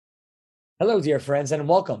Hello, dear friends, and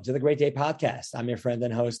welcome to the Great Day Podcast. I'm your friend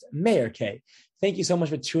and host, Mayor K. Thank you so much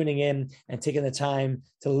for tuning in and taking the time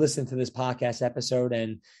to listen to this podcast episode.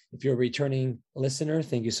 And if you're a returning listener,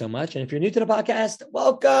 thank you so much. And if you're new to the podcast,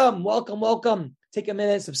 welcome. Take a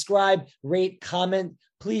minute, subscribe, rate, comment.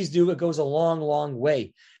 Please do. It goes a long, long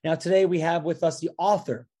way. Now, today we have with us the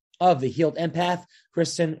author of The Healed Empath,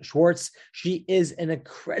 Kristen Schwartz. She is an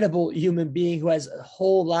incredible human being who has a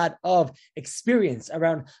whole lot of experience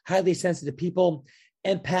around highly sensitive people.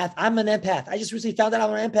 Empath. I'm an empath. I just recently found out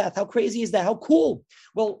I'm an empath. How crazy is that? How cool.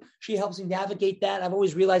 Well, she helps me navigate that. I've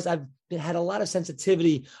always realized I've had a lot of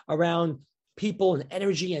sensitivity around people and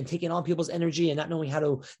energy and taking on people's energy and not knowing how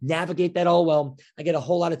to navigate that all. Well, I get a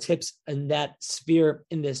whole lot of tips in that sphere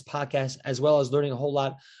in this podcast, as well as learning a whole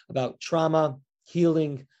lot about trauma,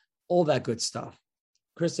 healing, all that good stuff.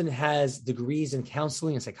 Kristen has degrees in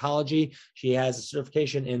counseling and psychology. She has a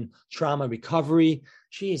certification in trauma recovery.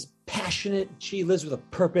 She is passionate. She lives with a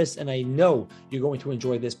purpose, and I know you're going to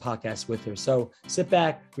enjoy this podcast with her. So sit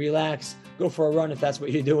back, relax, go for a run if that's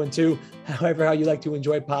what you're doing too. However, how you like to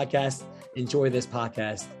enjoy podcasts, enjoy this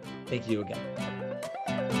podcast. Thank you again.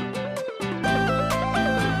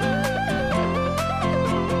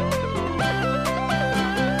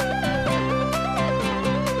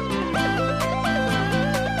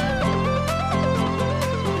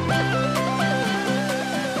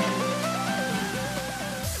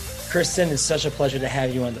 Kristen, it's such a pleasure to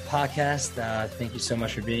have you on the podcast. Thank you so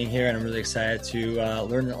much for being here. And I'm really excited to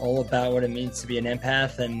learn all about what it means to be an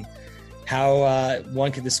empath and how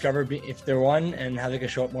one can discover if they're one and how they can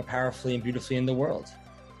show up more powerfully and beautifully in the world.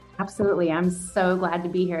 Absolutely. I'm so glad to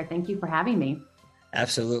be here. Thank you for having me.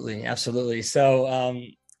 Absolutely. So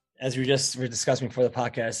as we were discussing before the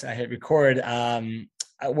podcast, I hit record.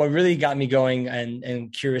 What really got me going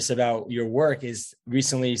and curious about your work is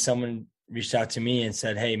recently someone reached out to me and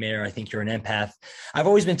said, "Hey, Mayor, I think you're an empath." I've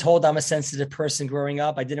always been told I'm a sensitive person growing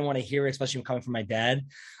up. I didn't want to hear it, especially coming from my dad.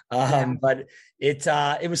 But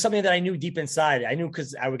it was something that I knew deep inside. I knew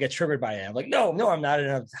because I would get triggered by it. I'm like, no, I'm not.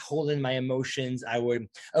 And I'm holding my emotions. I would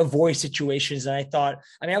avoid situations. And I thought,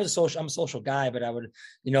 I'm a social guy, but I would,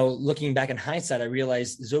 looking back in hindsight, I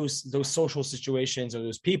realized those social situations or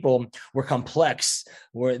those people were complex,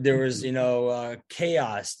 where there was,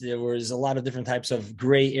 chaos. There was a lot of different types of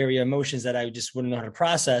gray area emotions that I just wouldn't know how to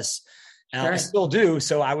process. Sure. I still do.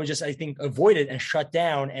 So I would just, I think, avoid it and shut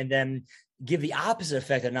down and then give the opposite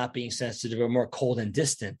effect of not being sensitive or more cold and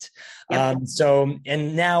distant. Yep.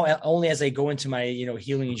 And now only as I go into my,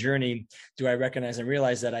 healing journey, do I recognize and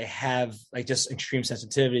realize that I have like just extreme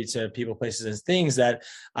sensitivity to people, places, and things that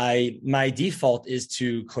my default is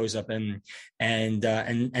to close up and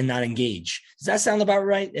not engage. Does that sound about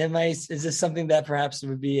right? Is this something that perhaps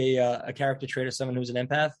would be a character trait of someone who's an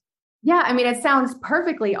empath? Yeah, I mean, it sounds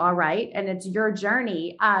perfectly all right. And it's your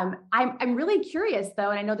journey. I'm really curious though.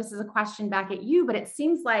 And I know this is a question back at you, but it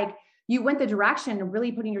seems like you went the direction of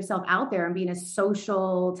really putting yourself out there and being a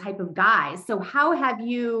social type of guy. So how have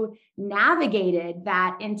you navigated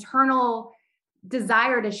that internal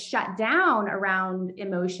desire to shut down around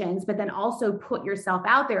emotions, but then also put yourself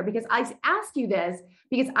out there? Because I ask you this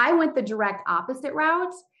because I went the direct opposite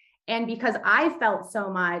route. And because I felt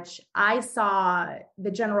so much, I saw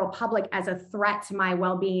the general public as a threat to my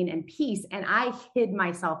well-being and peace, and I hid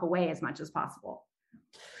myself away as much as possible.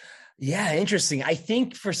 Yeah, interesting. I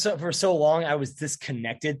think for so long, I was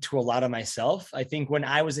disconnected to a lot of myself. I think when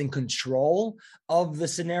I was in control of the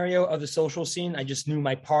scenario of the social scene, I just knew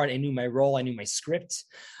my part. I knew my role. I knew my script.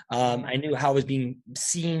 I knew how I was being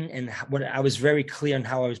seen and what I was very clear on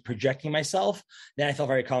how I was projecting myself. Then I felt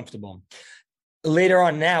very comfortable. Later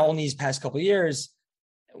on now, only these past couple of years,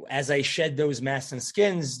 as I shed those masks and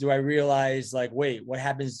skins, do I realize like, wait, what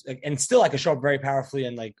happens? And still I can show up very powerfully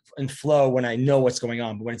and like in flow when I know what's going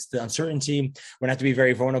on. But when it's the uncertainty, when I have to be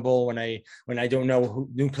very vulnerable, when I don't know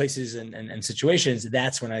new places and situations,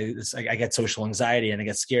 that's when I get social anxiety and I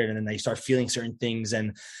get scared. And then I start feeling certain things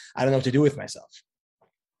and I don't know what to do with myself.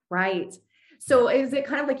 Right. So is it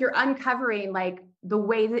kind of like you're uncovering like the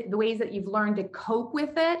ways that you've learned to cope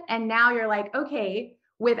with it? And now you're like, okay,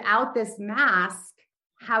 without this mask,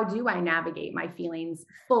 how do I navigate my feelings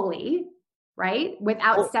fully, right?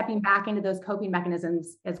 Without stepping back into those coping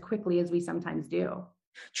mechanisms as quickly as we sometimes do.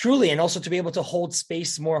 Truly. And also to be able to hold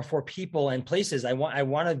space more for people and places. I want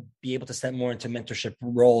to be able to step more into mentorship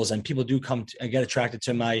roles, and people do get attracted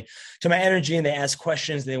to my energy, and they ask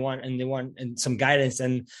questions they want some guidance.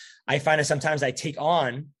 And I find that sometimes I take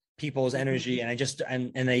on people's energy and I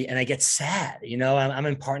get sad, I'm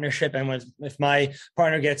in partnership. And if my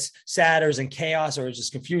partner gets sad or is in chaos or is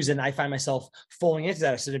just confused, and I find myself falling into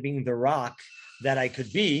that instead of being the rock that I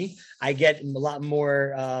could be, I get a lot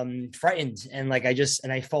more frightened. And like,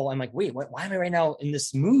 I'm like, wait, why am I right now in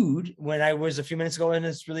this mood when I was a few minutes ago in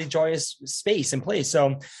this really joyous space and place?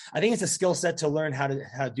 So I think it's a skill set to learn how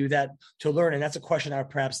to do that, to learn. And that's a question I would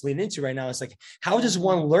perhaps lean into right now. It's like, how does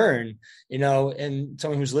one learn, and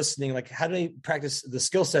someone who's listening, like, how do they practice the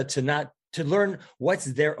skill set to learn what's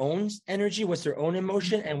their own energy, what's their own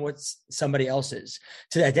emotion, and what's somebody else's,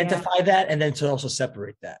 to identify that, and then to also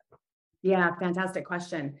separate that? Yeah, fantastic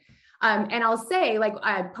question. And I'll say, like,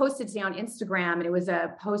 I posted today on Instagram, and it was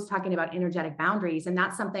a post talking about energetic boundaries. And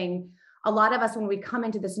that's something a lot of us, when we come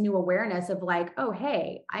into this new awareness of like, oh,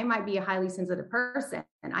 hey, I might be a highly sensitive person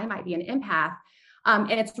and I might be an empath.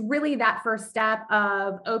 And it's really that first step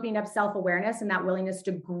of opening up self-awareness and that willingness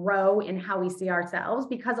to grow in how we see ourselves.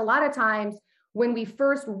 Because a lot of times when we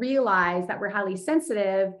first realize that we're highly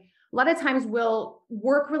sensitive, a lot of times we'll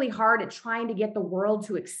work really hard at trying to get the world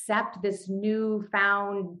to accept this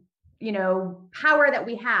newfound, power that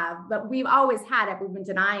we have, but we've always had it. We've been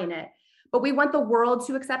denying it, but we want the world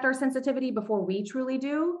to accept our sensitivity before we truly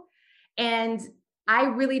do. And I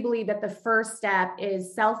really believe that the first step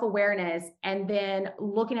is self-awareness, and then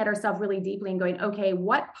looking at ourselves really deeply and going, okay,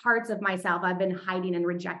 what parts of myself I've been hiding and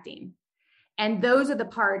rejecting? And those are the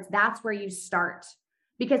parts, that's where you start.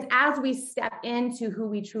 Because as we step into who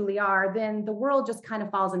we truly are, then the world just kind of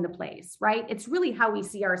falls into place, right? It's really how we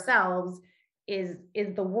see ourselves is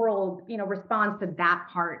the world, responds to that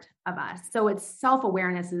part of us. So it's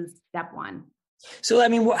self-awareness is step one. So, I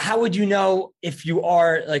mean, how would you know if you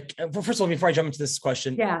are like, first of all, before I jump into this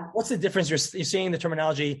question, what's the difference? You're saying the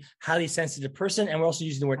terminology highly sensitive person, and we're also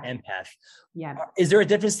using the word empath. Yeah. Is there a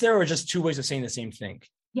difference there, or just two ways of saying the same thing?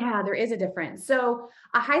 Yeah, there is a difference. So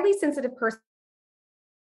a highly sensitive person,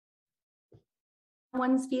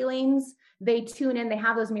 one's feelings, they tune in, they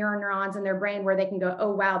have those mirror neurons in their brain where they can go, oh,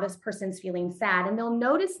 wow, this person's feeling sad. And they'll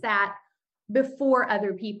notice that before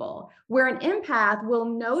other people, where an empath will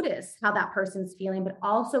notice how that person's feeling, but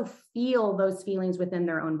also feel those feelings within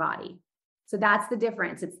their own body. So that's the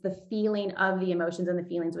difference. It's the feeling of the emotions and the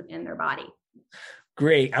feelings within their body.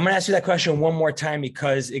 Great. I'm going to ask you that question one more time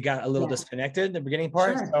because it got a little disconnected, the beginning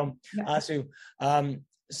part. Sure.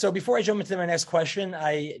 So before I jump into my next question,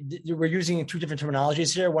 we're using two different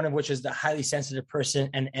terminologies here, one of which is the highly sensitive person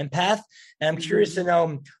and empath. And I'm curious to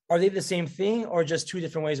know, are they the same thing or just two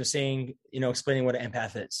different ways of saying, explaining what an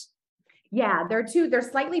empath is? Yeah, they're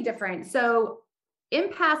slightly different. So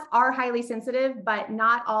empaths are highly sensitive, but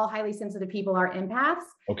not all highly sensitive people are empaths.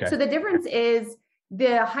 Okay. So the difference is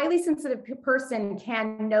the highly sensitive person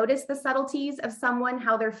can notice the subtleties of someone,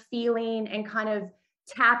 how they're feeling, and kind of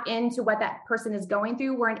tap into what that person is going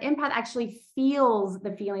through, where an empath actually feels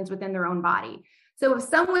the feelings within their own body. So if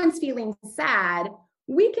someone's feeling sad,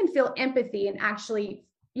 we can feel empathy and actually,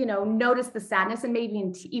 notice the sadness and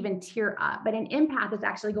maybe even tear up. But an empath is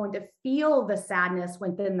actually going to feel the sadness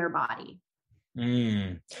within their body.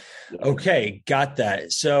 Okay, got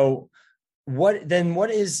that. So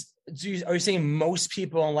are you saying most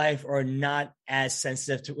people in life are not as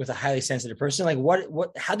sensitive with a highly sensitive person? Like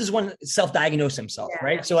how does one self-diagnose himself?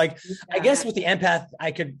 Right. So I guess with the empath,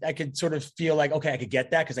 I could sort of feel like, okay, I could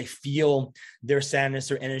get that because I feel their sadness,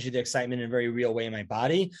 their energy, their excitement in a very real way in my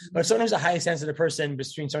body. But sometimes a highly sensitive person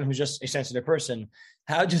between someone who's just a sensitive person,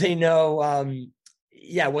 how do they know,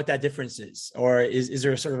 what that difference is? Or is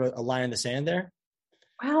there sort of a line in the sand there?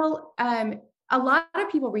 Well, a lot of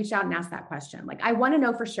people reach out and ask that question. Like, I want to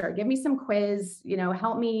know for sure. Give me some quiz,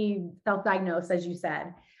 help me self-diagnose, as you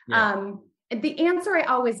said. Yeah. The answer I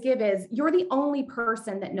always give is you're the only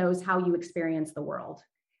person that knows how you experience the world,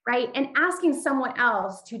 right? And asking someone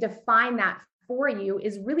else to define that for you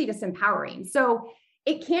is really disempowering. So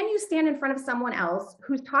can you stand in front of someone else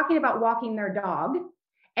who's talking about walking their dog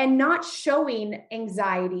and not showing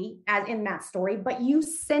anxiety as in that story, but you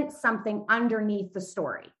sense something underneath the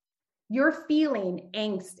story? You're feeling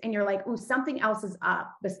angst and you're like, ooh, something else is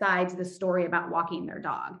up besides the story about walking their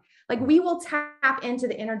dog. Like, we will tap into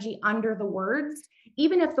the energy under the words,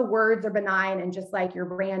 even if the words are benign and just like your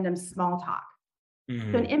random small talk.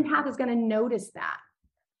 So an empath is going to notice that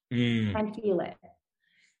and feel it.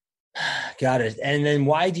 Got it. And then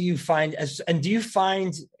do you find,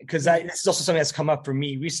 because this is also something that's come up for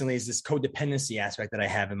me recently, is this codependency aspect that I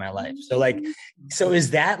have in my life. So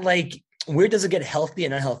is that like, where does it get healthy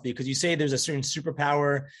and unhealthy? Because you say there's a certain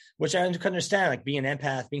superpower, which I can understand, like being an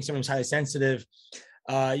empath, being someone who's highly sensitive,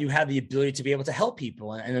 you have the ability to be able to help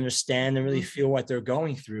people and understand and really feel what they're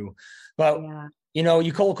going through. But,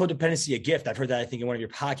 you call codependency a gift. I've heard that, I think, in one of your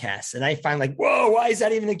podcasts. And I find like, whoa, why is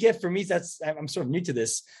that even a gift? For me, I'm sort of new to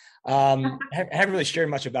this. I haven't really shared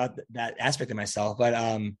much about that aspect of myself, but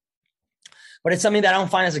but it's something that I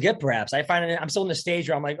don't find as a gift. Perhaps I find I'm still in the stage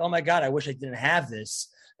where I'm like, oh my God, I wish I didn't have this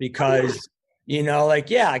because, like,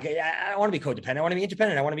 yeah, I want to be codependent. I want to be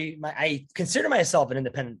independent. I consider myself an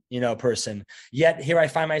independent, person. Yet here I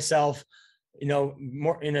find myself,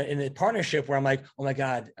 more in a partnership where I'm like, oh my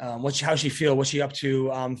God, how's she feel? What's she up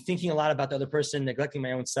to? Thinking a lot about the other person, neglecting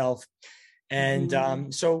my own self.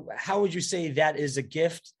 And so how would you say that is a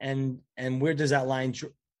gift? And where's that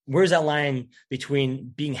line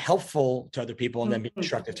between being helpful to other people and then being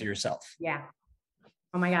destructive to yourself? Yeah.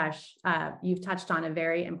 Oh my gosh. You've touched on a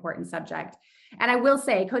very important subject. And I will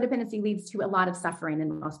say codependency leads to a lot of suffering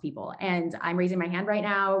in most people. And I'm raising my hand right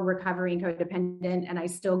now, recovering codependent, and I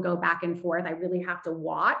still go back and forth. I really have to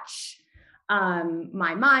watch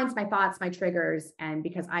my minds, my thoughts, my triggers, and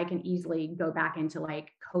because I can easily go back into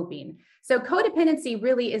like coping. So codependency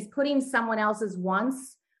really is putting someone else's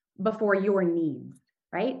wants before your needs,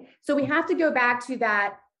 right? So we have to go back to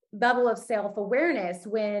that level of self-awareness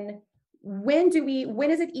when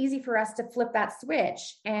is it easy for us to flip that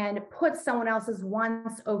switch and put someone else's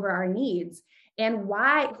wants over our needs? And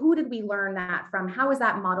who did we learn that from? How is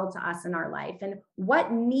that modeled to us in our life? And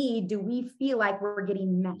what need do we feel like we're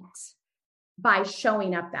getting met by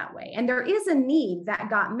showing up that way? And there is a need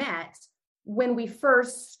that got met when we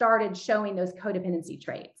first started showing those codependency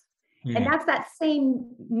traits. And that's that same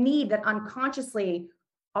need that unconsciously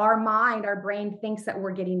our mind, our brain thinks that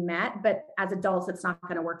we're getting met, but as adults, it's not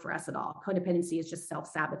going to work for us at all. Codependency is just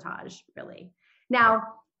self-sabotage, really. Now,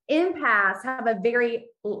 empaths have a very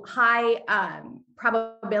high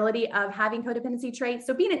probability of having codependency traits.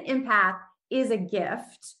 So being an empath is a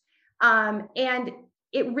gift. And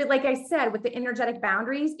like I said, with the energetic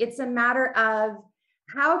boundaries, it's a matter of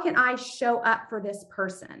how can I show up for this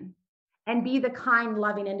person and be the kind,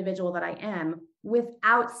 loving individual that I am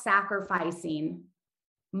without sacrificing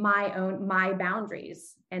my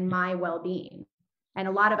boundaries and my well-being. And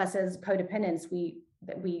a lot of us as codependents, we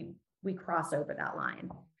cross over that line,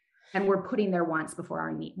 and we're putting their wants before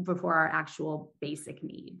our actual basic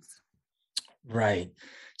needs. Right.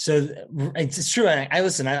 So it's true. I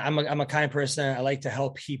listen, I'm a kind person. I like to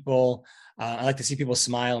help people. I like to see people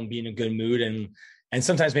smile and be in a good mood. And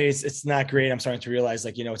sometimes maybe it's not great. I'm starting to realize,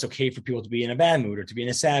 like, it's okay for people to be in a bad mood or to be in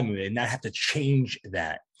a sad mood and not have to change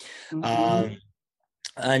that.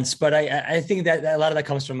 But I think that a lot of that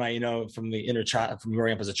comes from from the inner child, from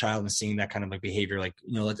growing up as a child and seeing that kind of like behavior, like,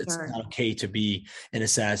 it's not okay to be in a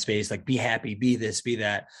sad space, like be happy, be this, be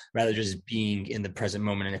that, rather just being in the present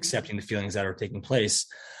moment and accepting the feelings that are taking place.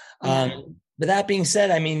 But that being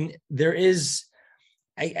said, I mean, there is,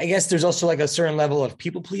 I guess there's also like a certain level of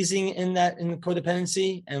people pleasing in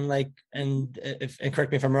codependency, and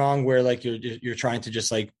correct me if I'm wrong, where like you're trying to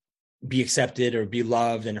just like be accepted or be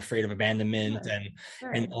loved and afraid of abandonment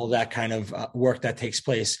and all that kind of work that takes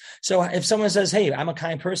place. So if someone says, hey, I'm a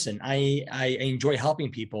kind person, I enjoy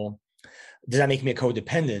helping people, does that make me a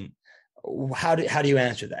codependent? How do you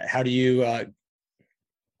answer that? How do you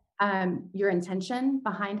your intention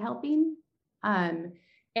behind helping,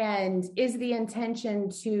 and is the intention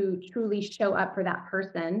to truly show up for that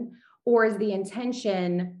person, or is the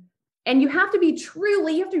intention, and you have to be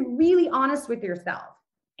really honest with yourself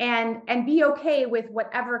and be okay with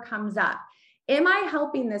whatever comes up. Am I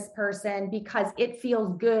helping this person because it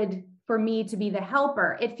feels good for me to be the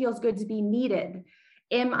helper? It feels good to be needed.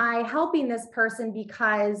 Am I helping this person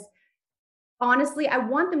because honestly, I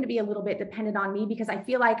want them to be a little bit dependent on me because I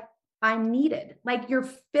feel like I'm needed? Like you're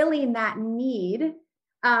filling that need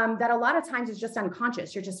that a lot of times is just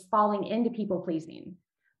unconscious. You're just falling into people pleasing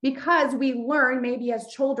because we learn maybe as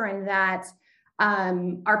children that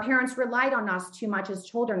our parents relied on us too much as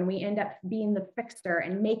children. We end up being the fixer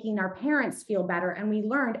and making our parents feel better. And we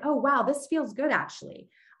learned, oh, wow, this feels good. Actually,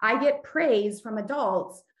 I get praise from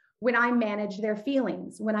adults when I manage their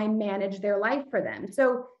feelings, when I manage their life for them.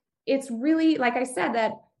 So it's really, like I said,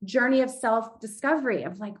 that journey of self-discovery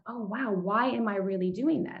of like, oh, wow, why am I really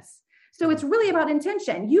doing this? So it's really about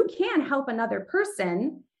intention. You can help another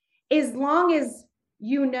person as long as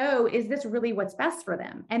is this really what's best for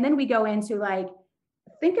them? And then we go into like,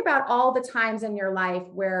 think about all the times in your life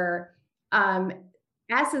where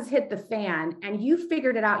S has hit the fan and you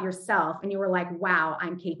figured it out yourself and you were like, wow,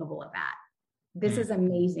 I'm capable of that. This is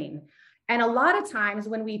amazing. And a lot of times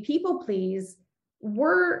when we people please,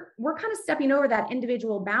 we're kind of stepping over that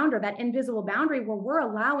individual boundary, that invisible boundary where we're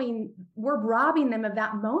robbing them of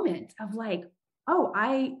that moment of like, oh,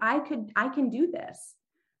 I can do this.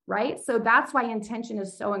 Right. So that's why intention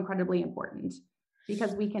is so incredibly important,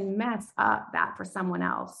 because we can mess up that for someone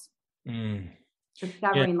else.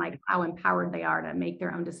 Discovering like how empowered they are to make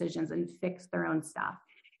their own decisions and fix their own stuff.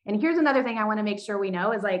 And here's another thing I want to make sure we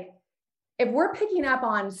know is like, if we're picking up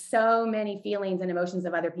on so many feelings and emotions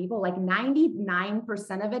of other people, like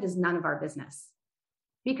 99% of it is none of our business,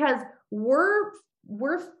 because we're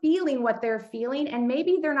feeling what they're feeling. And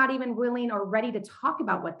maybe they're not even willing or ready to talk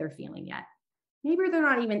about what they're feeling yet. Maybe they're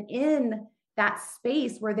not even in that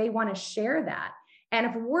space where they want to share that. And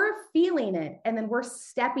if we're feeling it and then we're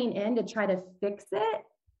stepping in to try to fix it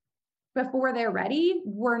before they're ready,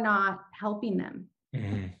 we're not helping them.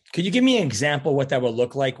 Mm-hmm. Could you give me an example what that would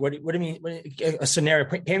look like? What do you mean? A scenario,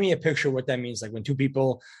 paint me a picture of what that means. Like when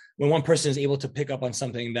one person is able to pick up on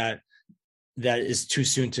something that is too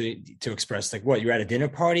soon to express. Like what, you're at a dinner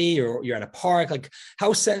party or you're at a park? Like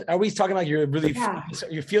are we talking about you're really,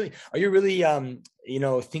 you're feeling, are you really,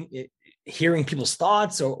 hearing people's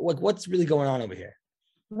thoughts, or what's really going on over here?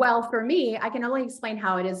 Well, for me, I can only explain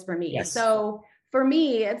how it is for me. Yes. So for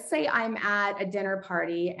me, let's say I'm at a dinner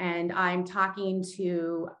party and I'm talking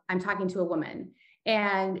to a woman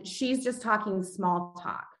and she's just talking small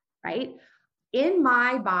talk, right? In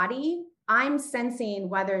my body, I'm sensing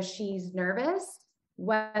whether she's nervous,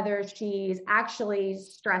 whether she's actually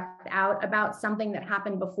stressed out about something that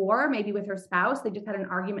happened before, maybe with her spouse. They just had an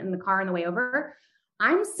argument in the car on the way over.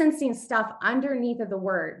 I'm sensing stuff underneath of the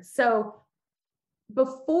words. So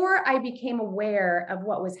before I became aware of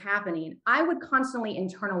what was happening, I would constantly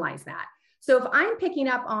internalize that. So if I'm picking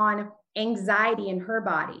up on anxiety in her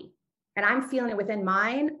body and I'm feeling it within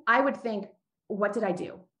mine, I would think, what did I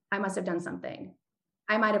do? I must have done something.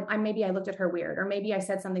 Maybe I looked at her weird, or maybe I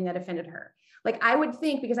said something that offended her. Like I would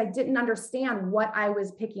think, because I didn't understand what I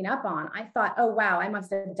was picking up on, I thought, oh, wow, I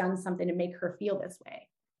must have done something to make her feel this way.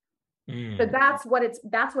 So that's what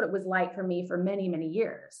it was like for me for many, many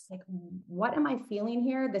years. Like, what am I feeling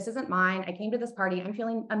here? This isn't mine. I came to this party. I'm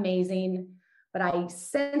feeling amazing, but I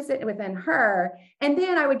sense it within her. And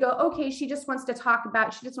then I would go, okay, she just wants to talk,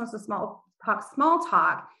 small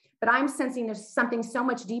talk, but I'm sensing there's something so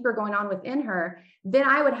much deeper going on within her. Then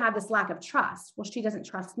I would have this lack of trust. Well, she doesn't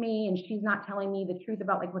trust me and she's not telling me the truth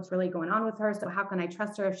about like what's really going on with her. So how can I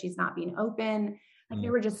trust her if she's not being open? Like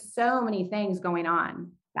there were just so many things going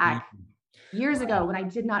on back years ago when I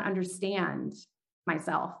did not understand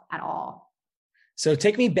myself at all. So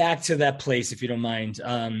take me back to that place, if you don't mind.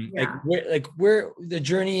 Where the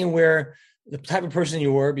journey and where the type of person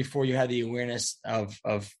you were before you had the awareness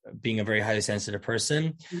of being a very highly sensitive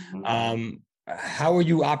person. Mm-hmm. How were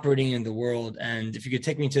you operating in the world? And if you could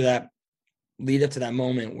take me to that, lead up to that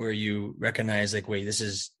moment where you recognize, like, wait,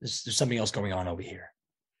 there's something else going on over here.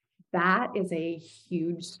 That is a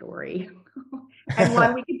huge story. And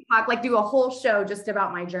one we can talk, do a whole show just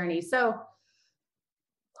about my journey. So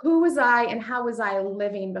who was I and how was I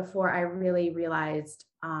living before I really realized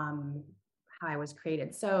how I was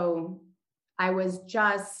created? So I was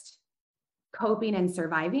just coping and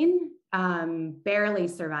surviving, barely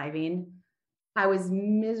surviving. I was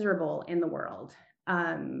miserable in the world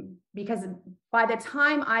because by the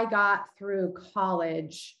time I got through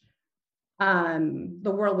college,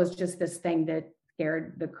 the world was just this thing that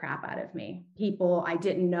scared the crap out of me. People, I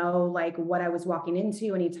didn't know like what I was walking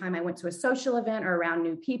into. Anytime I went to a social event or around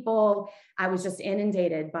new people, I was just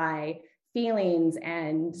inundated by feelings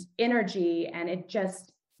and energy. And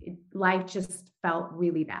life just felt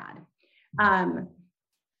really bad.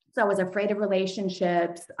 So I was afraid of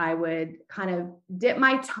relationships. I would kind of dip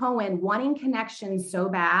my toe in wanting connection so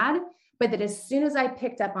bad, but that as soon as I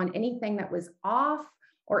picked up on anything that was off,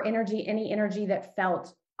 or any energy that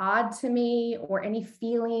felt odd to me, or any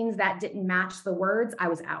feelings that didn't match the words, I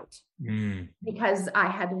was out. Because I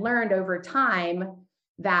had learned over time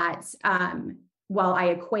that, I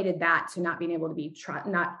equated that to not being able to be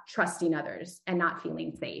not trusting others and not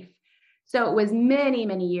feeling safe. So it was many,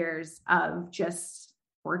 many years of just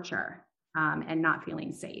torture and not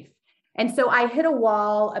feeling safe. And so I hit a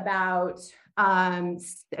wall about,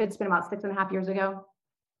 it's been about 6.5 years ago.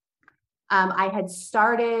 I had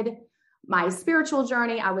started my spiritual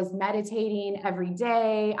journey. I was meditating every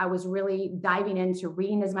day. I was really diving into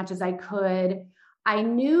reading as much as I could. I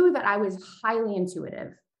knew that I was highly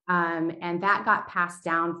intuitive. And that got passed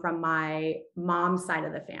down from my mom's side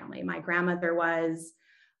of the family. My grandmother was,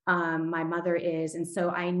 my mother is. And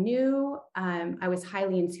so I knew I was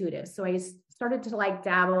highly intuitive. So I started to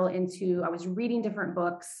dabble into, I was reading different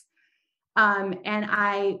books. And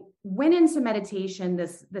I went into meditation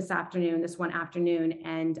this one afternoon,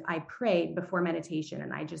 and I prayed before meditation.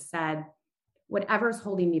 And I just said, whatever's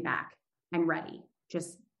holding me back, I'm ready.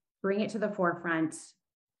 Just bring it to the forefront.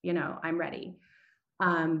 I'm ready.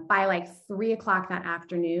 By 3:00 that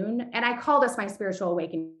afternoon. And I call this my spiritual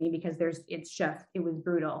awakening because it was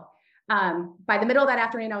brutal. By the middle of that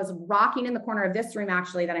afternoon, I was rocking in the corner of this room,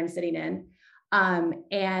 actually, that I'm sitting in.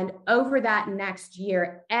 And over that next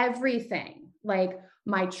year, everything, like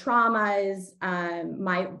my traumas,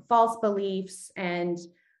 my false beliefs and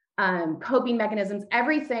coping mechanisms,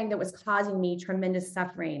 everything that was causing me tremendous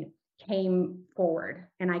suffering came forward,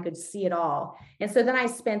 and I could see it all. And so then I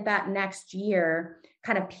spent that next year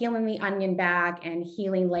kind of peeling the onion back and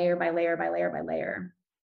healing layer by layer by layer by layer.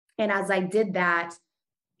 And as I did that,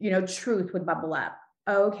 truth would bubble up.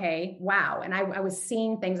 Okay, wow. And I was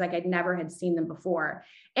seeing things like I'd never had seen them before.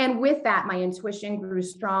 And with that, my intuition grew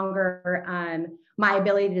stronger, my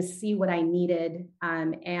ability to see what I needed.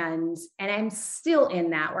 And I'm still in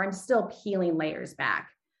that, where I'm still peeling layers back.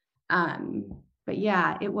 But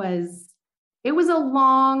yeah, it was a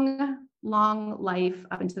long life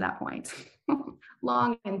up until that point,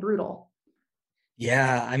 long and brutal.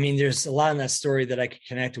 Yeah. I mean, there's a lot in that story that I could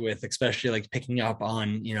connect with, especially like picking up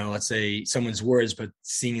on, let's say someone's words, but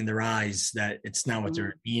seeing in their eyes that it's not what they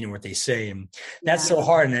mean or what they say. And that's so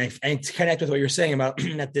hard. And to connect with what you're saying about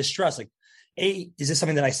that distrust, like, is this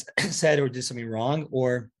something that I said or did something wrong?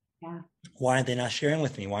 Or why aren't they not sharing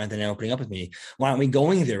with me? Why aren't they not opening up with me? Why aren't we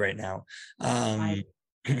going there right now?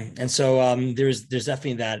 And so there's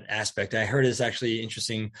definitely that aspect. I heard it's actually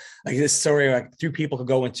interesting, like this story, like 3 people could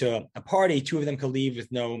go into a party, 2 of them could leave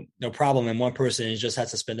with no problem, and one person just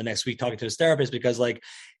has to spend the next week talking to his therapist because like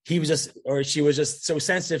he was just, or she was just so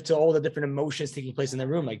sensitive to all the different emotions taking place in the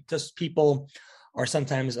room. Like just people are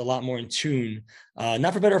sometimes a lot more in tune,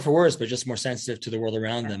 not for better or for worse, but just more sensitive to the world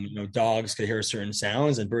around them. Dogs could hear certain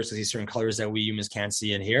sounds and birds could see certain colors that we humans can't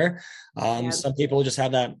see and hear. Some people just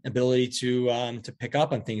have that ability to pick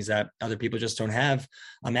up on things that other people just don't have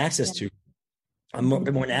access to.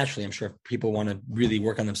 More naturally, I'm sure people want to really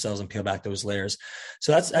work on themselves and peel back those layers.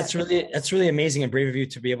 So that's really amazing and brave of you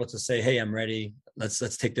to be able to say, hey, I'm ready.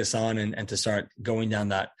 Let's take this on and to start going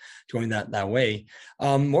that way.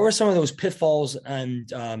 What were some of those pitfalls and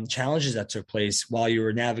challenges that took place while you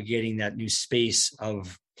were navigating that new space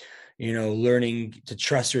of, learning to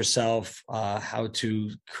trust yourself, how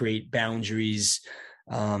to create boundaries?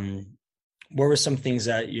 What were some things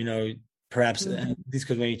that, perhaps these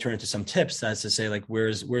could maybe turn into some tips, that's to say, like,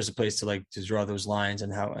 where's a place to draw those lines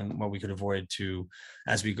and how, and what we could avoid to,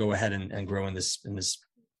 as we go ahead and grow in this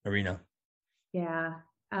arena. Yeah.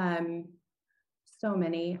 So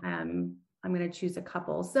many, I'm going to choose a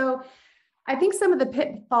couple. So I think some of the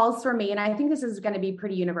pitfalls for me, and I think this is going to be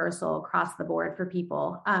pretty universal across the board for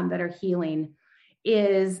people that are healing,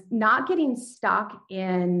 is not getting stuck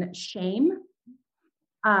in shame.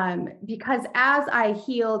 Because as I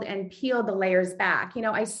healed and peeled the layers back,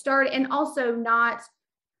 I started, and also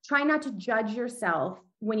try not to judge yourself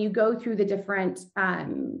when you go through the different,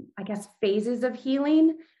 phases of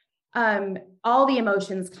healing. All the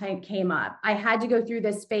emotions came up. I had to go through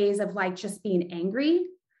this phase of like just being angry,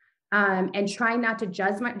 and trying not to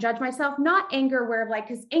judge myself, not anger where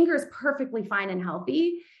because anger is perfectly fine and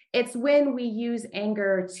healthy. It's when we use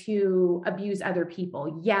anger to abuse other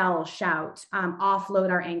people, yell, shout,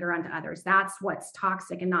 offload our anger onto others. That's what's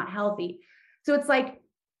toxic and not healthy. So it's like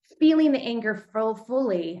feeling the anger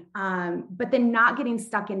fully, but then not getting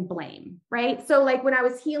stuck in blame, right? So like when I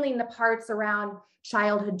was healing the parts around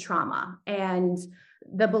childhood trauma and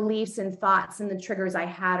the beliefs and thoughts and the triggers I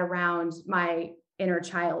had around my inner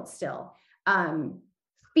child still,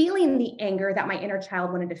 feeling the anger that my inner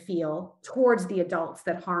child wanted to feel towards the adults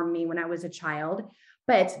that harmed me when I was a child,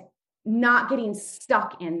 but not getting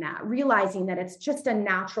stuck in that, realizing that it's just a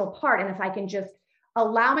natural part. And if I can just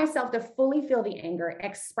allow myself to fully feel the anger,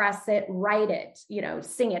 express it, write it,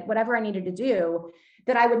 sing it, whatever I needed to do,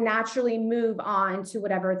 that I would naturally move on to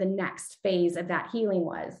whatever the next phase of that healing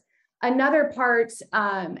was. Another part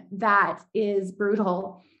that is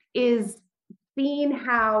brutal is seeing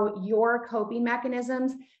how your coping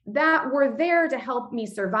mechanisms that were there to help me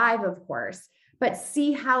survive, of course, but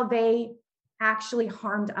see how they actually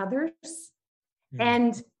harmed others.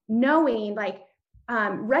 And knowing,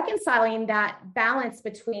 reconciling that balance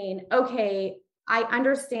between, okay, I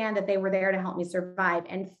understand that they were there to help me survive,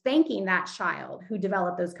 and thanking that child who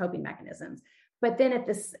developed those coping mechanisms. But then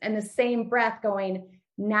in the same breath going,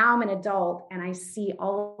 now I'm an adult and I see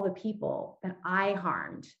all the people that I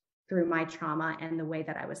harmed through my trauma and the way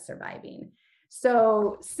that I was surviving.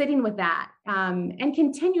 So sitting with that, and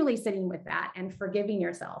continually sitting with that and forgiving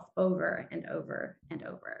yourself over and over and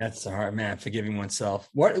over. That's the hard, man, forgiving oneself.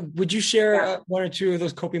 What would you share one or two of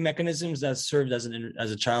those coping mechanisms that served as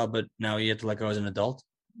a child, but now you have to let go as an adult?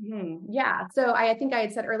 Yeah. So I think I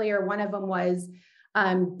had said earlier, one of them was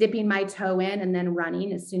dipping my toe in and then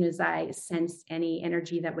running as soon as I sensed any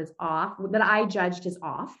energy that was off, that I judged as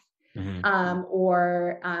off.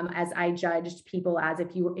 As I judged people as,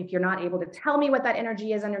 if you're not able to tell me what that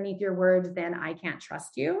energy is underneath your words, then I can't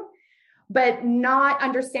trust you. But not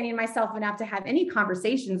understanding myself enough to have any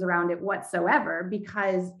conversations around it whatsoever,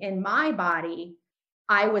 because in my body,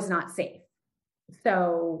 I was not safe.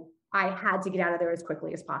 So I had to get out of there as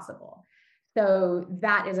quickly as possible. So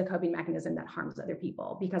that is a coping mechanism that harms other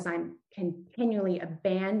people, because I'm continually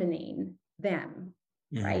abandoning them,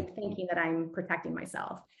 right? Thinking that I'm protecting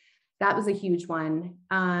myself. That was a huge one.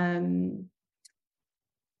 That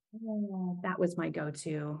was my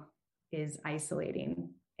go-to, is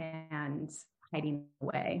isolating and hiding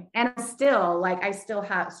away. And I still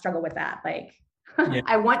have struggle with that. Like, yeah.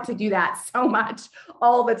 I want to do that so much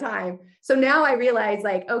all the time. So now I realize,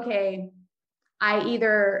 like, okay, I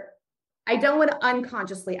don't want to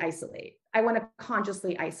unconsciously isolate. I want to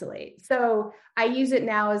consciously isolate. So I use it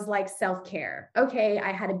now as like self-care. Okay,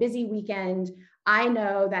 I had a busy weekend. I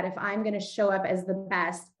know that if I'm going to show up as the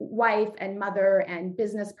best wife and mother and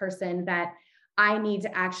business person, that I need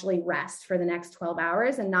to actually rest for the next 12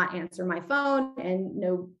 hours and not answer my phone and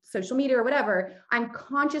no social media or whatever. I'm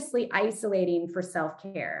consciously isolating for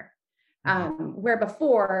self-care. Where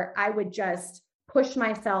before I would just push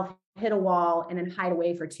myself, hit a wall, and then hide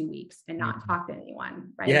away for 2 weeks and not talk to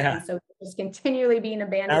anyone. Right. Yeah. And so just continually being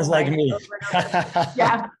abandoned. Sounds like me.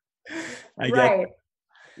 Yeah. Right.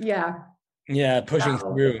 Yeah. Yeah. Pushing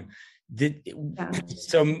through.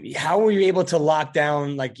 So how were you able to lock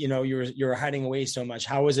down, like, you're hiding away so much?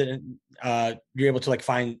 How was it, you're able to like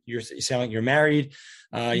find, you sound like you're married,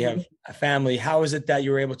 you have a family. How is it that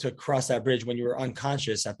you were able to cross that bridge when you were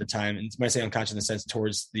unconscious at the time? And when I say unconscious in the sense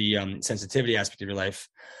towards the sensitivity aspect of your life,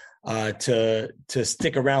 to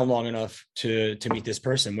stick around long enough to meet this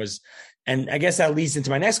person and I guess that leads into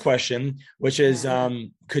my next question, which is,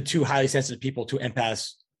 could two highly sensitive people, two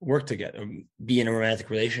empaths, work together, be in a romantic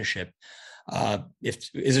relationship? Is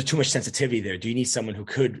there too much sensitivity there? Do you need someone who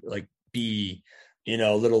could like be,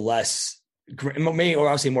 a little less, maybe, or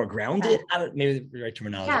I'll say more grounded? Maybe the right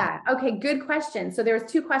terminology. Yeah. Okay. Good question. So there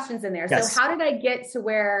was 2 questions in there. Yes. So how did I get to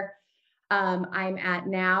where I'm at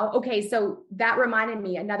now? Okay. So that reminded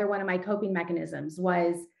me, another one of my coping mechanisms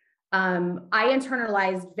was, I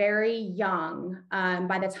internalized very young,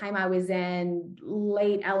 by the time I was in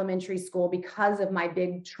late elementary school, because of my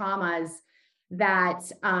big traumas, that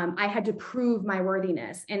I had to prove my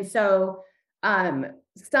worthiness. And so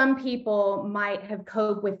some people might have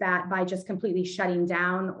coped with that by just completely shutting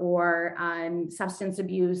down, or substance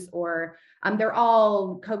abuse, or they're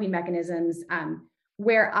all coping mechanisms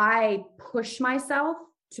where I push myself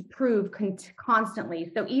to prove constantly.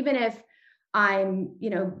 So even if I'm,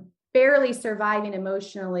 barely surviving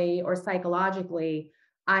emotionally or psychologically,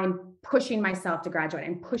 I'm pushing myself to graduate.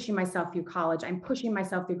 I'm pushing myself through college. I'm pushing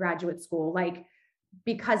myself through graduate school,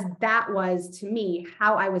 because that was, to me,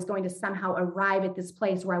 how I was going to somehow arrive at this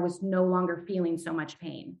place where I was no longer feeling so much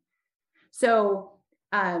pain. So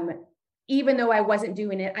even though I wasn't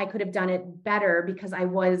doing it, I could have done it better because I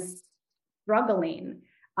was struggling.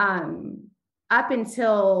 Up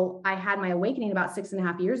until I had my awakening about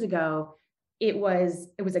 6.5 years ago, it was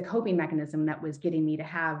a coping mechanism that was getting me to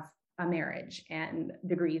have a marriage and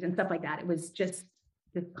degrees and stuff like that. It was just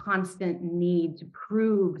this constant need to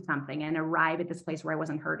prove something and arrive at this place where I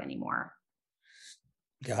wasn't hurt anymore.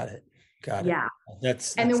 Got it. Yeah.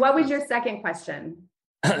 That's and then what was your second question?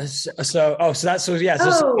 So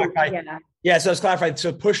it's clarified.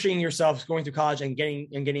 So pushing yourself, going through college and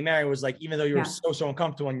getting married was like, even though you were so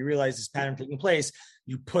uncomfortable and you realize this pattern taking place,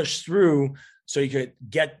 you push through so you could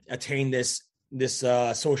attain this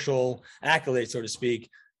social accolade, so to speak,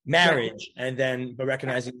 marriage, and then but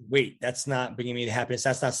recognizing, wait, that's not bringing me the happiness,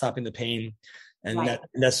 that's not stopping the pain, and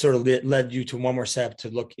that sort of led you to one more step to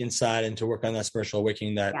look inside and to work on that spiritual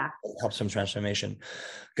awakening that helps some transformation.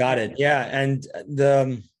 Got it. Yeah, and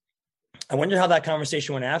I wonder how that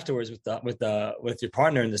conversation went afterwards with your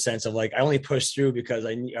partner, in the sense of like, I only pushed through because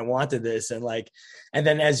I wanted this, and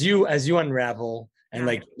then as you unravel and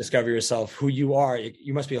like discover yourself, who you are,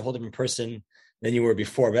 you must be a whole different person than you were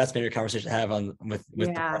before. But that's maybe a conversation to have with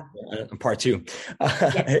part 2.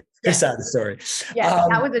 Your side of the story. Yeah,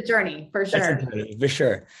 that was a journey for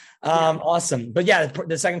sure. Awesome. But yeah,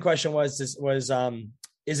 the second question was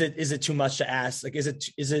is it too much to ask? Like,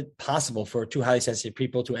 is it possible for two highly sensitive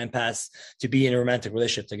people, two empaths, to be in a romantic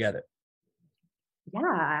relationship together? Yeah,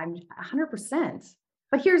 I'm 100%.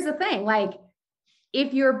 But here's the thing, like,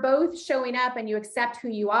 if you're both showing up and you accept who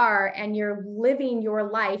you are and you're living your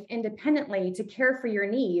life independently to care for your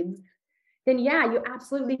needs, then you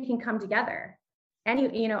absolutely can come together.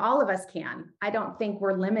 And all of us can. I don't think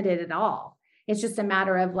we're limited at all. It's just a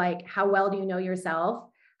matter of like, how well do you know yourself?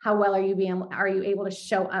 How well are you able to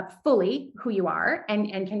show up fully who you are?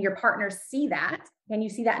 And can your partner see that? Can you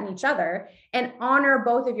see that in each other and honor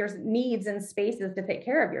both of your needs and spaces to take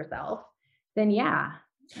care of yourself? Then yeah,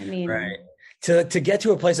 I mean, right. To get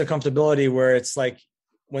to a place of comfortability where it's like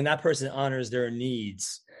when that person honors their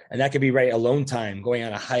needs, and that could be right alone time, going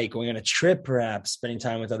on a hike, going on a trip, perhaps spending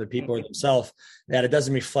time with other people or themselves, that it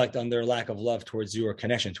doesn't reflect on their lack of love towards you or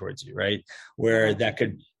connection towards you, right? Where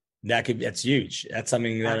that's huge. That's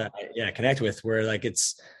something that I connect with, where like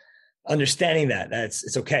it's understanding that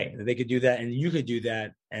it's okay that they could do that and you could do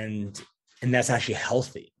that, and that's actually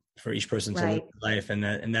healthy for each person to live life,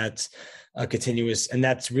 and that's a continuous, and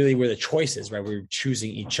that's really where the choice is, right? We're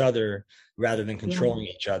choosing each other rather than controlling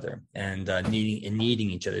each other, and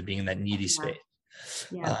needing each other, being in that needy space.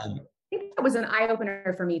 I think that was an eye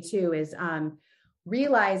opener for me too, is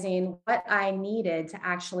realizing what I needed to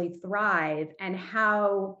actually thrive and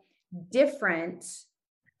how different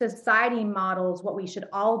society models what we should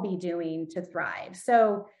all be doing to thrive.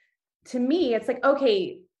 So to me, it's like,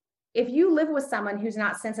 okay, if you live with someone who's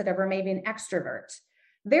not sensitive or maybe an extrovert,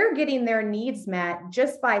 they're getting their needs met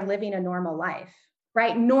just by living a normal life,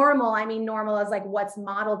 right? Normal, I mean, normal is like what's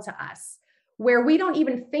modeled to us, where we don't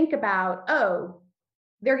even think about, oh,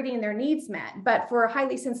 they're getting their needs met. But for a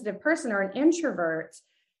highly sensitive person or an introvert,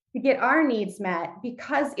 to get our needs met,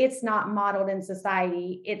 because it's not modeled in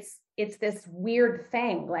society, it's this weird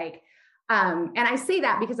thing. Like, and I say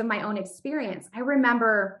that because of my own experience. I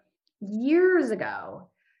remember years ago,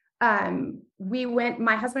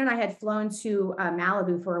 my husband and I had flown to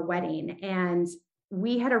Malibu for a wedding, and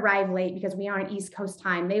we had arrived late because we are on East Coast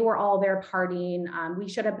time. They were all there partying. We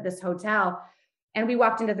showed up at this hotel and we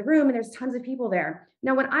walked into the room and there's tons of people there.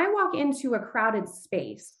 Now, when I walk into a crowded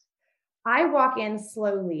space, I walk in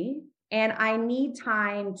slowly and I need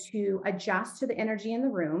time to adjust to the energy in the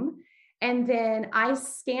room. And then I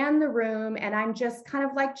scan the room and I'm just kind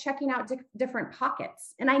of like checking out different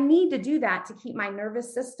pockets. And I need to do that to keep my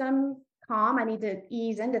nervous system calm. I need to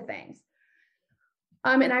ease into things.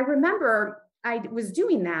 And I remember I was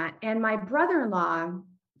doing that, and my brother-in-law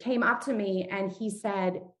came up to me and he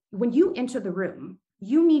said, when you enter the room,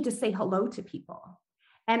 you need to say hello to people.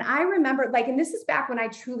 And I remember, like, and this is back when I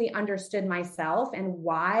truly understood myself and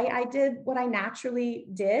why I did what I naturally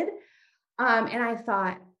did. And I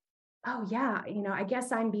thought, oh yeah, I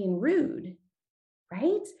guess I'm being rude,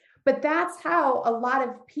 right? But that's how a lot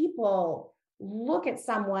of people look at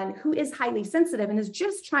someone who is highly sensitive and is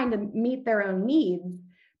just trying to meet their own needs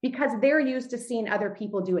because they're used to seeing other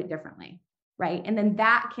people do it differently, right? And then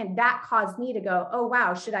that caused me to go, oh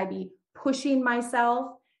wow, should I be pushing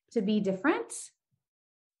myself to be different?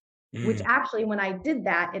 Which actually, when I did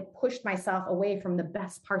that, it pushed myself away from the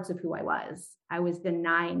best parts of who I was. I was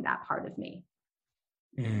denying that part of me.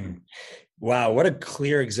 Wow, what a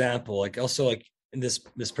clear example. Like also like this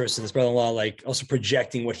brother-in-law, like also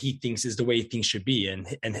projecting what he thinks is the way things should be, and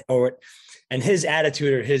his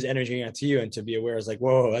attitude or his energy onto you, and to be aware is like,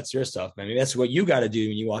 whoa, that's your stuff, man. I mean, that's what you got to do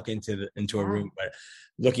when you walk into a room, but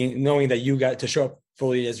knowing that you got to show up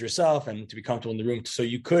fully as yourself and to be comfortable in the room so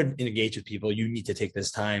you could engage with people, you need to take this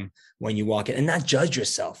time when you walk in and not judge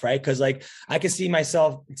yourself, right? Because like I can see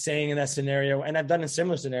myself saying in that scenario, and I've done in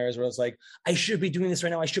similar scenarios where it's like, I should be doing this right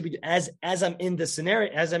now. I should be, as I'm in the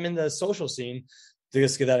scenario, as I'm in the social scene, to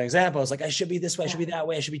just give that an example, it's like, I should be this way, I should be that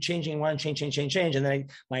way, I should be changing, want to change. And then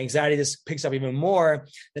my anxiety just picks up even more.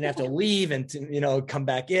 Then I have to leave and come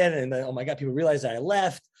back in. And then, oh my God, people realize that I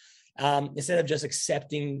left. Instead of just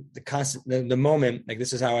accepting the moment, like,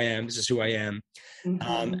 this is how I am, this is who I am. And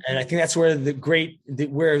I think that's where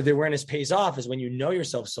where the awareness pays off, is when you know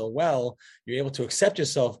yourself so well, you're able to accept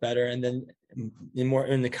yourself better, and then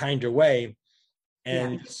in the kinder way,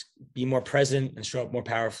 and be more present and show up more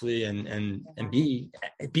powerfully and be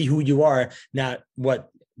who you are, not what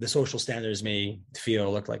the social standards may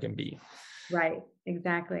feel, look like, and be. Right.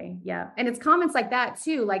 Exactly. Yeah. And it's comments like that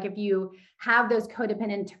too. Like if you have those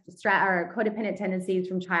codependent tendencies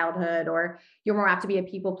from childhood, or you're more apt to be a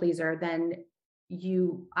people pleaser, then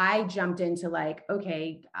I jumped into like,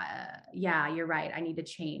 okay, yeah, you're right. I need to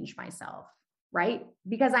change myself. Right.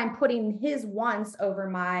 Because I'm putting his wants over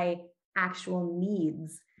my actual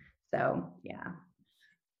needs. So, yeah.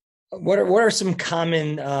 What are some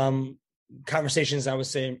common, conversations, I would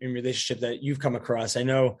say, in relationship that you've come across? I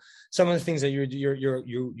know some of the things that you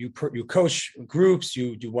coach groups,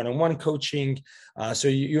 you do one-on-one coaching. So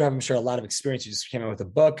you have, I'm sure, a lot of experience. You just came out with a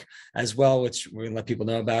book as well, which we're gonna let people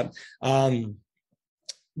know about.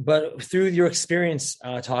 But through your experience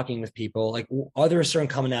talking with people, like, are there certain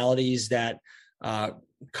commonalities that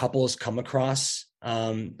couples come across,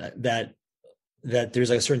 that there's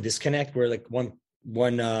like a certain disconnect where like one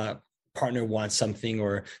partner wants something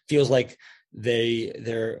or feels like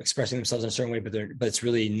they're expressing themselves in a certain way, but it's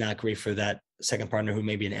really not great for that second partner who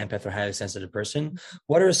may be an empath or highly sensitive person.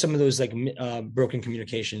 What are some of those like broken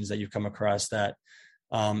communications that you've come across that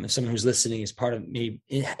if someone who's listening is part of me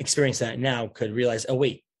experience that now could realize, oh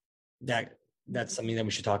wait, that's something that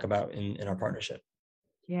we should talk about in our partnership?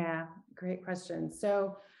 Yeah, great question.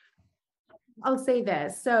 So I'll say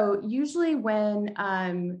this. So usually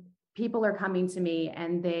when people are coming to me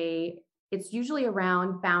and it's usually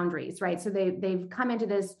around boundaries, right? So they've come into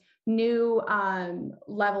this new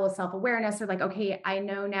level of self-awareness. They're like, okay, I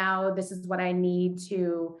know now this is what I need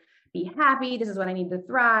to be happy. This is what I need to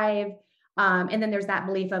thrive. And then there's that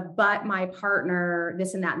belief of, but my partner,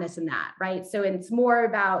 this and that, and this and that, right? So it's more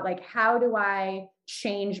about like, how do I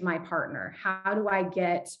change my partner? How do I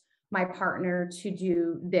get my partner to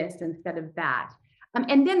do this instead of that?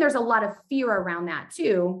 And then there's a lot of fear around that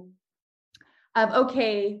too, of,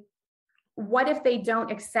 okay, what if they don't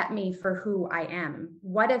accept me for who I am?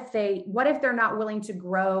 What if they're not willing to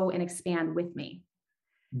grow and expand with me?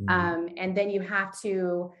 Mm-hmm. And then you have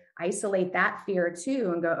to isolate that fear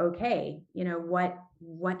too and go, okay,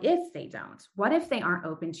 what if they don't? What if they aren't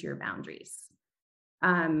open to your boundaries?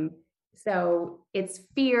 So it's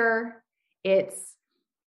fear.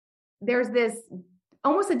 There's this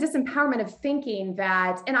almost a disempowerment of thinking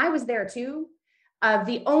that, and I was there too,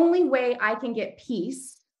 the only way I can get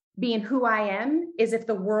peace being who I am is if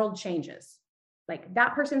the world changes. Like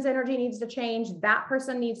that person's energy needs to change. That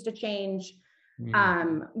person needs to change.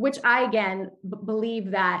 Which I, again,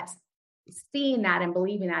 believe that seeing that and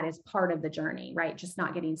believing that is part of the journey, right? Just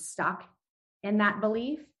not getting stuck in that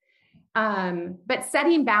belief. But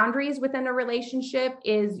setting boundaries within a relationship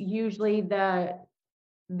is usually the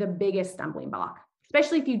biggest stumbling block,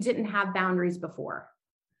 especially if you didn't have boundaries before.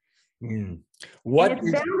 What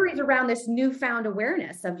it's boundaries around this newfound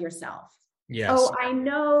awareness of yourself. Yes. Oh, I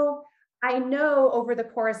know over the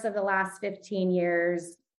course of the last 15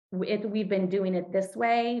 years, we've been doing it this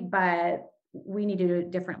way, but we need to do it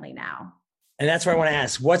differently now. And that's why I want to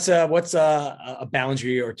ask, what's a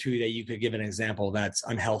boundary or two that you could give an example that's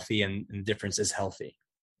unhealthy and the difference is healthy?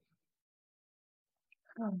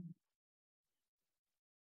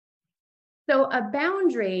 So a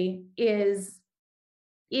boundary is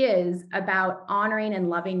about honoring and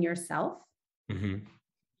loving yourself. Mm-hmm.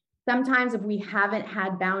 Sometimes if we haven't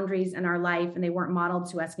had boundaries in our life and they weren't modeled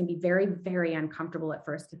to us, it can be very, very uncomfortable at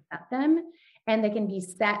first to set them. And they can be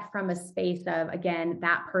set from a space of, again,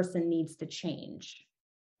 that person needs to change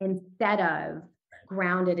instead of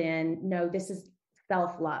grounded in, no, this is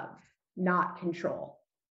self-love, not control.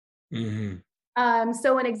 Mm-hmm.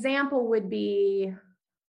 So an example would be,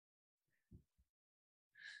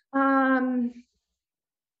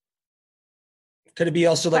 could it be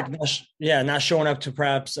also like, not showing up to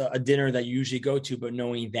perhaps a dinner that you usually go to, but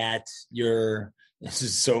knowing that this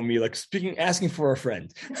is so me, like asking for a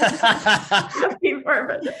friend.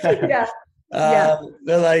 Yeah.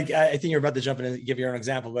 Like, I think you're about to jump in and give your own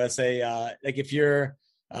example, but let's say, like if you're,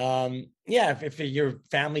 if your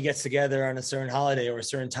family gets together on a certain holiday or a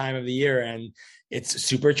certain time of the year and it's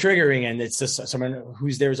super triggering and it's just someone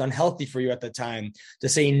who's there is unhealthy for you at the time, to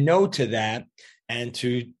say no to that and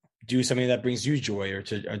to do something that brings you joy, or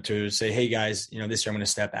to say, hey guys, this year I'm going to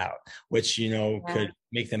step out, which, could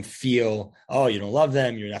make them feel, oh, you don't love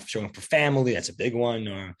them. You're not showing up for family. That's a big one.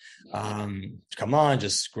 Or, come on,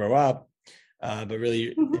 just grow up. But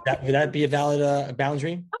really, would that be a valid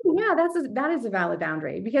boundary? Oh yeah, that is a valid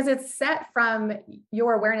boundary because it's set from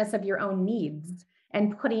your awareness of your own needs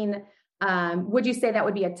and putting, would you say that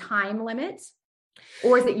would be a time limit,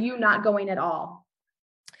 or is it you not going at all?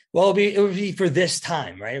 Well, it would be for this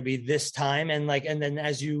time, right? It would be this time. And then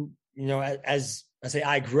as as I say,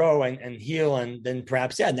 I grow and heal, and then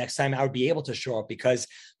perhaps, next time I would be able to show up, because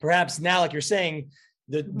perhaps now, like you're saying,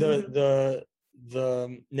 the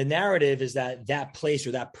narrative is that place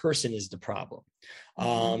or that person is the problem.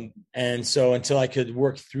 And so until I could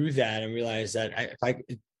work through that and realize that if I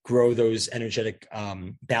grow those energetic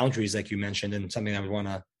boundaries, like you mentioned, and something I would want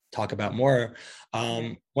to talk about more,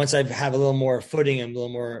 once I have a little more footing and a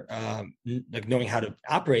little more like knowing how to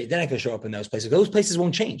operate, then I can show up in those places. Those places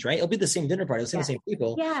won't change, right? It'll be the same dinner party, the same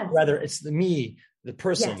people. Yes. Rather, it's the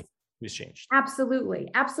person who's changed. Absolutely.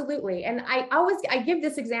 And I give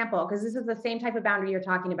this example because this is the same type of boundary you're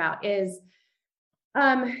talking about, is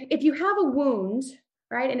if you have a wound,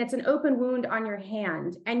 right, and it's an open wound on your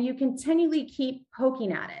hand and you continually keep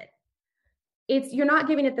poking at it, you're not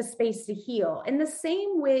giving it the space to heal. And the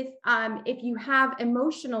same with if you have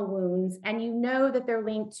emotional wounds and you know that they're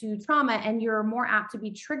linked to trauma and you're more apt to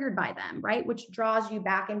be triggered by them, right? Which draws you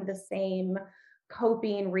back into the same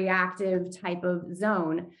coping, reactive type of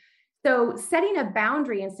zone. So setting a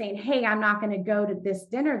boundary and saying, hey, I'm not going to go to this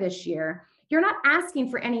dinner this year. You're not asking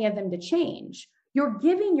for any of them to change.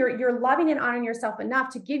 You're loving and honoring yourself enough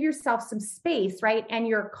to give yourself some space, right? And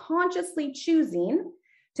you're consciously choosing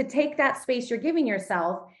to take that space you're giving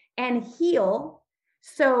yourself and heal.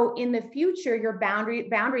 So in the future, your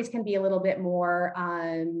boundaries can be a little bit more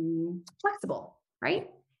flexible, right?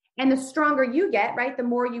 And the stronger you get, right, the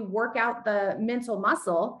more you work out the mental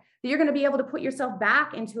muscle, that you're going to be able to put yourself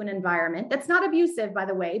back into an environment that's not abusive, by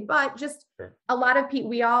the way, but just a lot of people,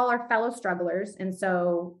 we all are fellow strugglers. And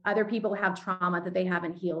so other people have trauma that they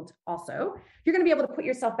haven't healed also. You're going to be able to put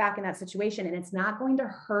yourself back in that situation, and it's not going to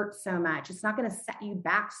hurt so much. It's not going to set you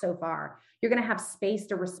back so far. You're going to have space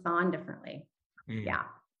to respond differently. Yeah.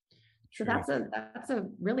 So that's a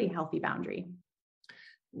really healthy boundary.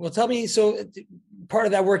 Well, tell me, so part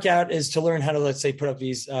of that workout is to learn how to, let's say, put up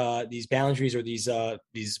these boundaries or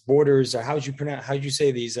these borders, or how would you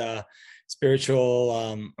say these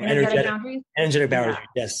spiritual energetic boundaries? Energetic boundaries.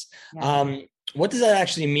 Yeah. Yes. Yeah. What does that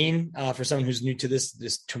actually mean for someone who's new to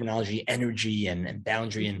this terminology, energy and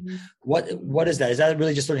boundary? And what is that? Is that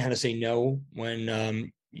really just learning how to say no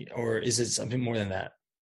when, or is it something more than that?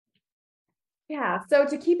 Yeah. So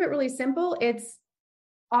to keep it really simple, it's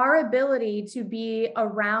our ability to be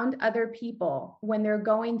around other people when they're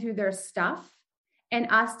going through their stuff, and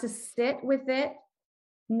us to sit with it,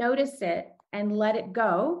 notice it, and let it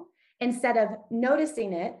go, instead of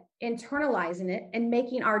noticing it, internalizing it, and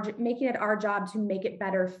making it our job to make it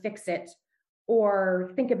better, fix it,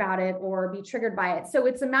 or think about it, or be triggered by it. So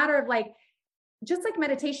it's a matter of just like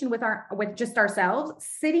meditation with just ourselves,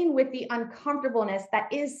 sitting with the uncomfortableness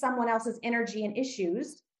that is someone else's energy and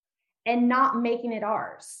issues, and not making it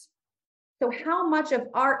ours. So how much of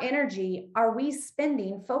our energy are we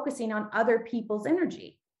spending focusing on other people's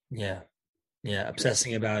energy? Yeah. Yeah.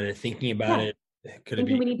 Obsessing about it, thinking about it.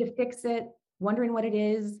 Thinking we need to fix it, wondering what it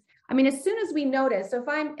is. I mean, as soon as we notice, so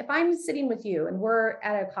if I'm sitting with you and we're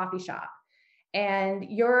at a coffee shop and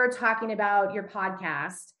you're talking about your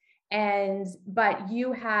podcast, but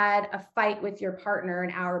you had a fight with your partner an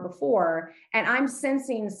hour before, and I'm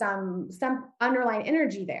sensing some underlying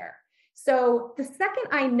energy there. So the second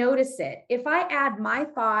I notice it, if I add my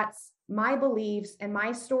thoughts, my beliefs, and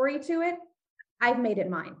my story to it, I've made it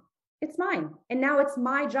mine. It's mine. And now it's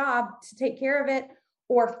my job to take care of it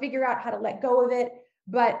or figure out how to let go of it.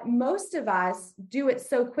 But most of us do it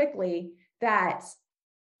so quickly that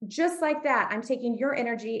just like that, I'm taking your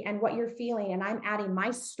energy and what you're feeling, and I'm adding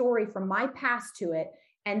my story from my past to it.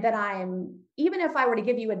 And then even if I were to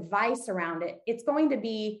give you advice around it, it's going to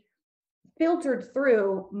be filtered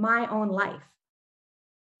through my own life.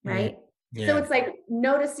 Right. Yeah. So it's like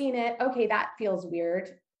noticing it. Okay, that feels weird.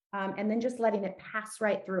 And then just letting it pass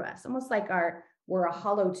right through us. Almost like we're a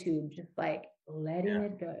hollow tube, just like letting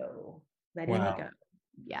it go, letting it go.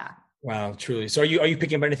 Yeah. Wow. Truly. So are you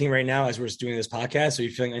picking up anything right now as we're doing this podcast? Are you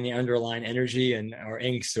feeling any underlying energy or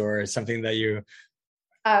angst or something that you?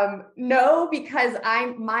 No, because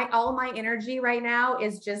all my energy right now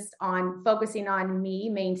is just on focusing on me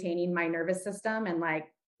maintaining my nervous system and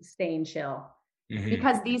staying chill. Mm-hmm.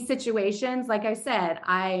 Because these situations, like I said,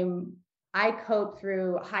 I cope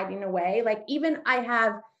through hiding away. Even I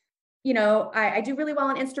have, I do really well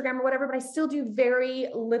on Instagram or whatever, but I still do very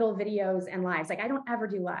little videos and lives. I don't ever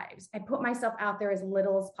do lives. I put myself out there as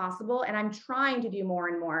little as possible, and I'm trying to do more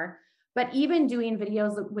and more. But even doing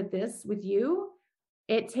videos with you,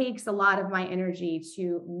 it takes a lot of my energy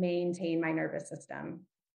to maintain my nervous system.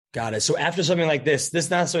 Got it. So after something like this not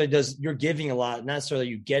necessarily you're giving a lot, not necessarily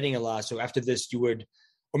you getting a lot. So after this, you would,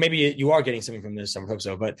 or maybe you are getting something from this, I hope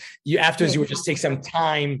so, but afterwards you would just take some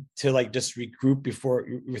time to just regroup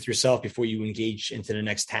with yourself before you engage into the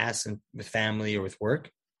next task and with family or with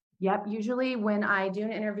work. Yep. Usually when I do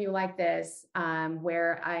an interview like this,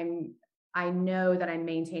 where I know that I'm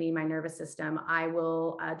maintaining my nervous system, I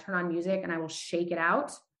will turn on music and I will shake it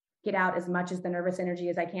out, get out as much as the nervous energy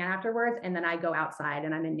as I can afterwards. And then I go outside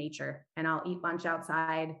and I'm in nature and I'll eat lunch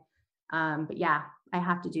outside. But yeah, I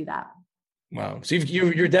have to do that. Wow. So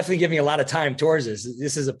you're definitely giving a lot of time towards this.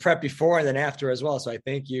 This is a prep before and then after as well. So I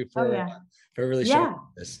thank you for really showing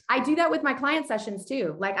this. I do that with my client sessions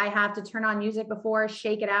too. I have to turn on music before,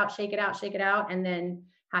 shake it out, and then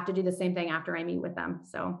have to do the same thing after I meet with them.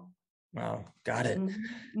 So. Wow. Got it.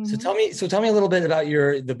 Mm-hmm. So tell me a little bit about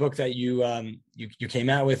the book that you came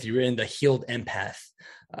out with. You were in The Healed Empath.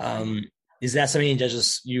 Is that something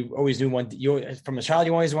that you always knew from a child,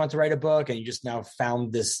 you always wanted to write a book and you just now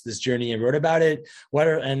found this journey and wrote about it? What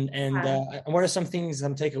are some things,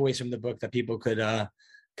 some takeaways from the book that people could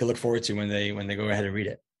look forward to when they go ahead and read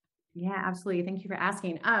it? Yeah, absolutely. Thank you for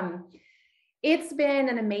asking. It's been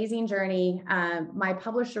an amazing journey. My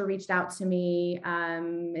publisher reached out to me.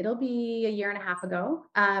 It'll be a year and a half ago.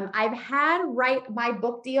 I've had my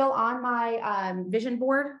book deal on my vision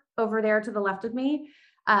board over there to the left of me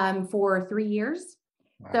for 3 years.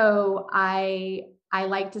 Wow. So I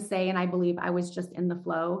like to say, and I believe I was just in the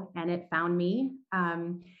flow and it found me.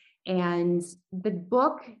 And the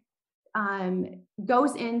book I go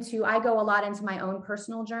a lot into my own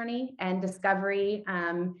personal journey and discovery,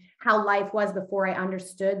 how life was before I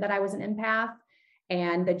understood that I was an empath,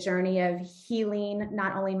 and the journey of healing,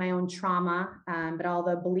 not only my own trauma, but all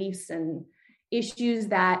the beliefs and issues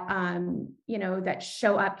that, that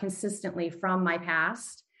show up consistently from my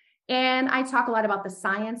past. And I talk a lot about the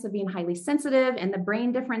science of being highly sensitive and the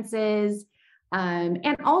brain differences.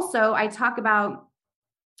 And also I talk about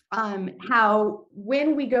how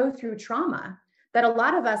when we go through trauma, that a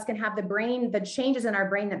lot of us can have the changes in our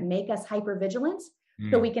brain that make us hypervigilant.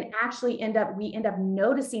 So we can actually end up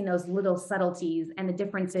noticing those little subtleties and the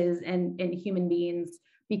differences in human beings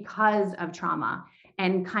because of trauma,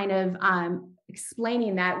 and kind of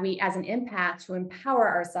explaining that we, as an empath, to empower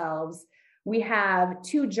ourselves, we have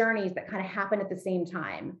two journeys that kind of happen at the same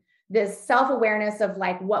time. This self-awareness of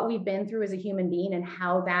like what we've been through as a human being and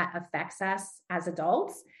how that affects us as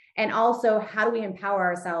adults. And also, how do we empower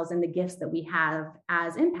ourselves in the gifts that we have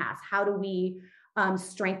as empaths? How do we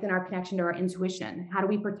strengthen our connection to our intuition? How do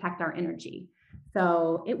we protect our energy?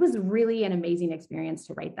 So it was really an amazing experience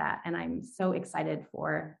to write that. And I'm so excited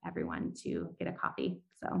for everyone to get a copy.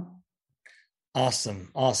 So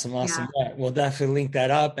awesome. Yeah. We'll definitely link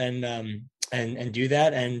that up and do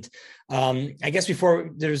that. And I guess before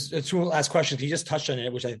there's two last questions, you just touched on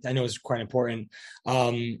it, which I know is quite important,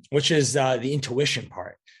 which is the intuition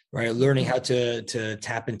part, right? Learning how to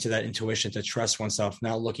tap into that intuition, to trust oneself,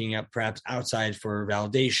 not looking at perhaps outside for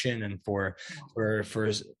validation and for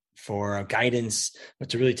guidance, but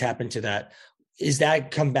to really tap into that. Does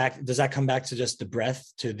that come back to just the breath,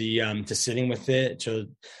 to the to sitting with it,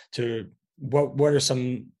 to what are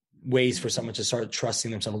some ways for someone to start trusting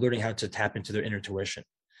themselves, learning how to tap into their inner intuition?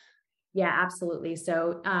 Yeah, absolutely.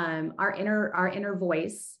 So our inner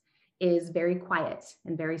voice is very quiet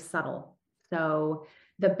and very subtle. So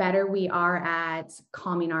the better we are at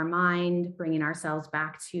calming our mind, bringing ourselves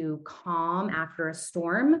back to calm after a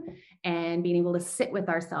storm, and being able to sit with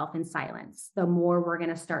ourselves in silence, the more we're going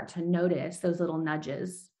to start to notice those little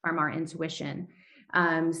nudges from our intuition.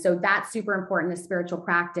 So that's super important, the spiritual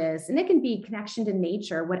practice. And it can be connection to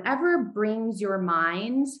nature. Whatever brings your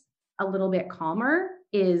mind a little bit calmer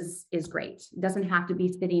is great. It doesn't have to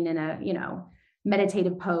be sitting in a,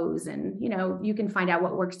 meditative pose, and, you can find out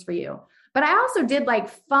what works for you. But I also did like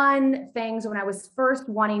fun things when I was first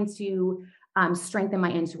wanting to strengthen my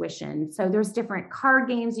intuition. So there's different card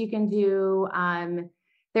games you can do.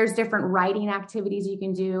 There's different writing activities you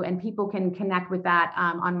can do, and people can connect with that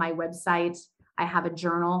on my website. I have a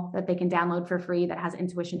journal that they can download for free that has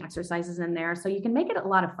intuition exercises in there. So you can make it a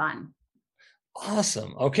lot of fun.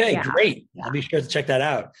 Awesome. Okay, yeah. Great. Yeah. I'll be sure to check that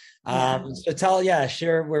out. So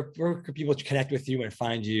share where can people connect with you and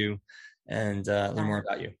find you and learn more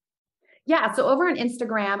about you. Yeah. So over on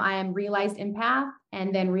Instagram, I am Realized Empath,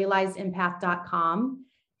 and then realizedempath.com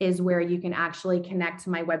is where you can actually connect to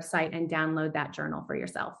my website and download that journal for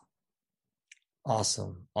yourself.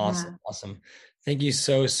 Awesome. Thank you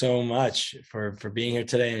so much for being here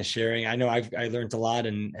today and sharing. I know I learned a lot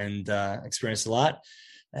and experienced a lot,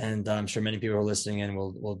 and I'm sure many people are listening and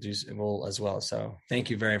will as well. So thank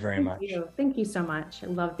you very, very much. Thank you so much. I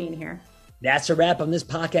love being here. That's a wrap on this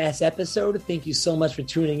podcast episode. Thank you so much for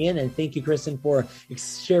tuning in. And thank you, Kristen, for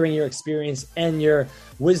sharing your experience and your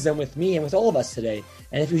wisdom with me and with all of us today.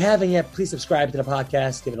 And if you haven't yet, please subscribe to the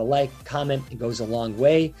podcast, give it a like, comment. It goes a long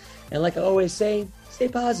way. And like I always say, stay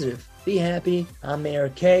positive, be happy. I'm Mayor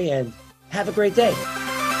K, and have a great day.